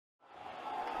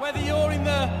Whether you're in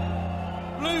the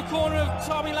blue corner of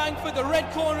Tommy Langford, the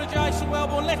red corner of Jason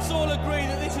Welborn, let's all agree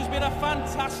that this has been a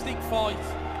fantastic fight.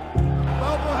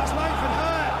 Welborn has Langford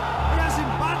hurt. He has him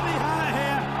badly hurt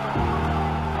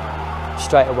here.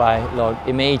 Straight away, like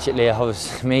immediately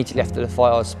after the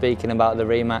fight, I was speaking about the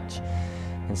rematch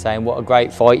and saying what a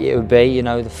great fight it would be. You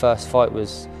know, the first fight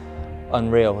was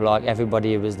unreal. Like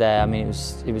everybody was there. I mean,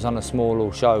 it was on a small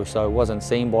little show, so it wasn't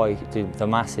seen by the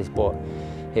masses, but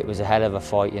it was a hell of a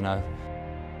fight. You know,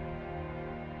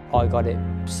 I got it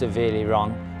severely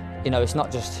wrong. You know, it's not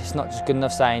just good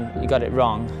enough saying you got it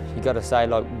wrong. You got to say,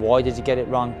 like, why did you get it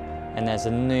wrong? And there's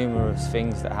numerous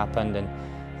things that happened and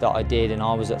that I did and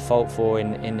I was at fault for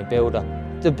in the build-up.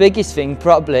 The biggest thing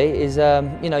probably is,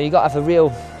 you know, you got to have a real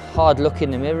hard look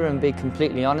in the mirror and be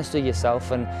completely honest with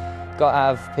yourself, and got to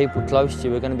have people close to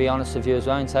you who are going to be honest with you as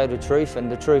well and tell the truth. And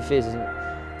the truth is,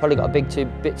 probably got a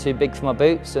bit too big for my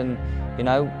boots, and you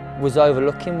know, was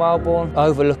overlooking Welborn,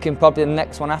 overlooking probably the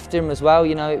next one after him as well.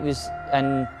 You know, it was,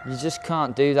 and you just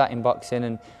can't do that in boxing.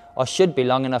 And I should be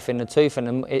long enough in the tooth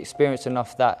and experienced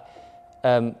enough that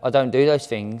I don't do those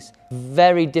things.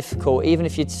 Very difficult, even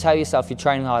if you tell yourself you're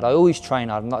training hard. I always train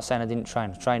hard. I'm not saying I didn't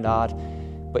train, I trained hard.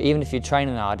 But even if you're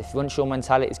training hard, if once your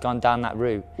mentality's gone down that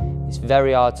route, it's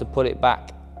very hard to pull it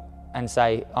back and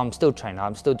say, I'm still training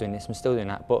hard, I'm still doing this, I'm still doing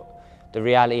that. But the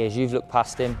reality is you've looked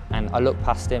past him, and I looked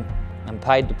past him and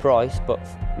paid the price. But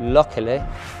luckily,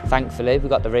 thankfully, we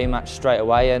got the rematch straight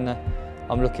away, and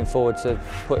I'm looking forward to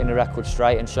putting the record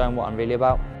straight and showing what I'm really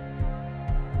about.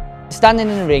 Standing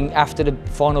in the ring after the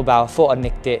final bout, I thought I'd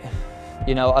nicked it.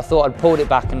 You know, I thought I'd pulled it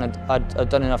back and I'd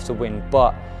done enough to win.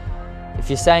 But if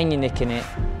you're saying you're nicking it,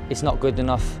 it's not good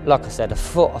enough. Like I said, I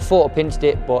thought I pinched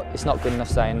it, but it's not good enough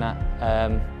saying that.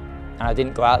 And I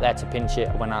didn't go out there to pinch it.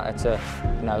 I went out there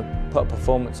to, you know, put a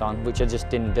performance on, which I just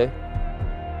didn't do.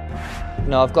 You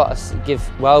know, I've got to give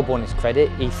Welborn his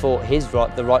credit. He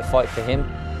fought the right fight for him.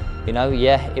 You know,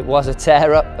 yeah, it was a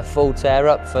tear-up, a full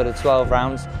tear-up for the 12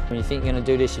 rounds. When you think you're going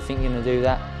to do this, you think you're going to do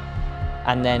that,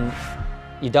 and then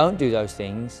you don't do those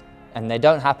things, and they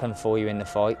don't happen for you in the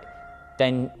fight,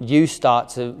 then you start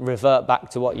to revert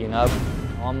back to what you know.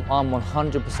 I'm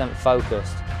 100%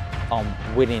 focused on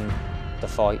winning the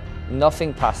fight.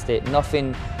 Nothing past it,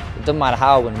 nothing, it doesn't matter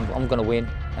how I win, I'm going to win,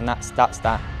 and that's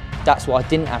that. That's what I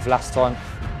didn't have last time.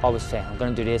 I was saying, I'm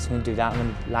going to do this, I'm going to do that, I'm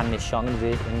going to land this shot, I'm going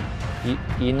to do this. And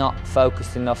you're not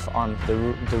focused enough on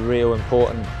the real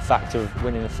important factor of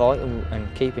winning the fight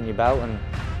and keeping your belt. And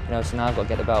you know, so now I've got to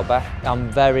get the belt back.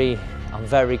 I'm very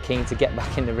keen to get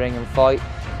back in the ring and fight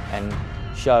and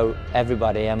show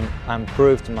everybody and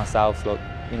prove to myself, look,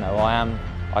 you know,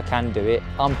 I can do it.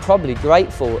 I'm probably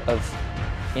grateful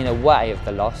in a way of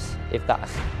the loss, if that,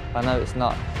 I know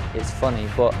it's funny,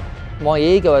 but my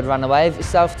ego had run away of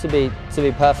itself, to be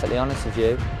perfectly honest with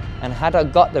you. And had I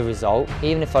got the result,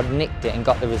 even if I'd nicked it and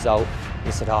got the result,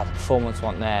 you said, oh, the performance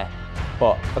wasn't there,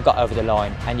 but I got over the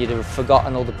line, and you'd have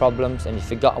forgotten all the problems and you've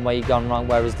forgotten where you've gone wrong.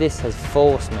 Whereas this has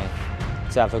forced me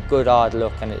to have a good hard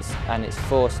look, and it's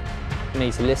forced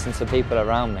me to listen to people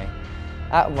around me.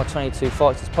 Out of my 22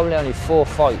 fights, there's probably only 4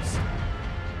 fights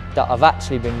that I've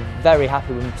actually been very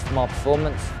happy with my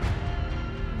performance.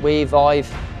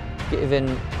 I've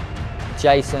given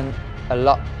Jason a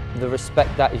lot the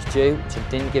respect that is due, which I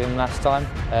didn't give him last time.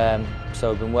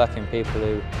 So I've been working with people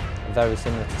who are very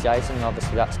similar to Jason, and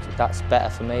obviously that's better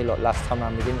for me. Like last time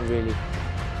around, we didn't really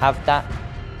have that.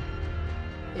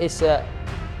 It's a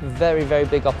very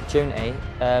big opportunity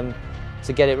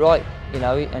to get it right, you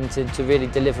know, and to really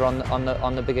deliver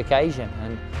on the big occasion,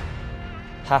 and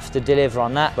have to deliver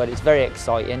on that. But it's very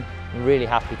exciting. I'm really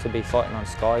happy to be fighting on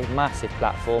Sky, massive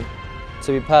platform.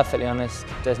 To be perfectly honest,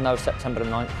 there's no September the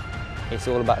 9th. It's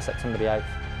all about September the 8th.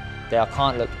 I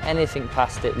can't look anything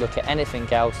past it, look at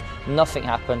anything else. Nothing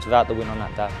happens without the win on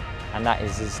that day. And that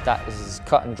is as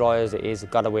cut and dry as it is. I've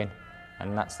got to win,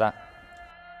 and that's that.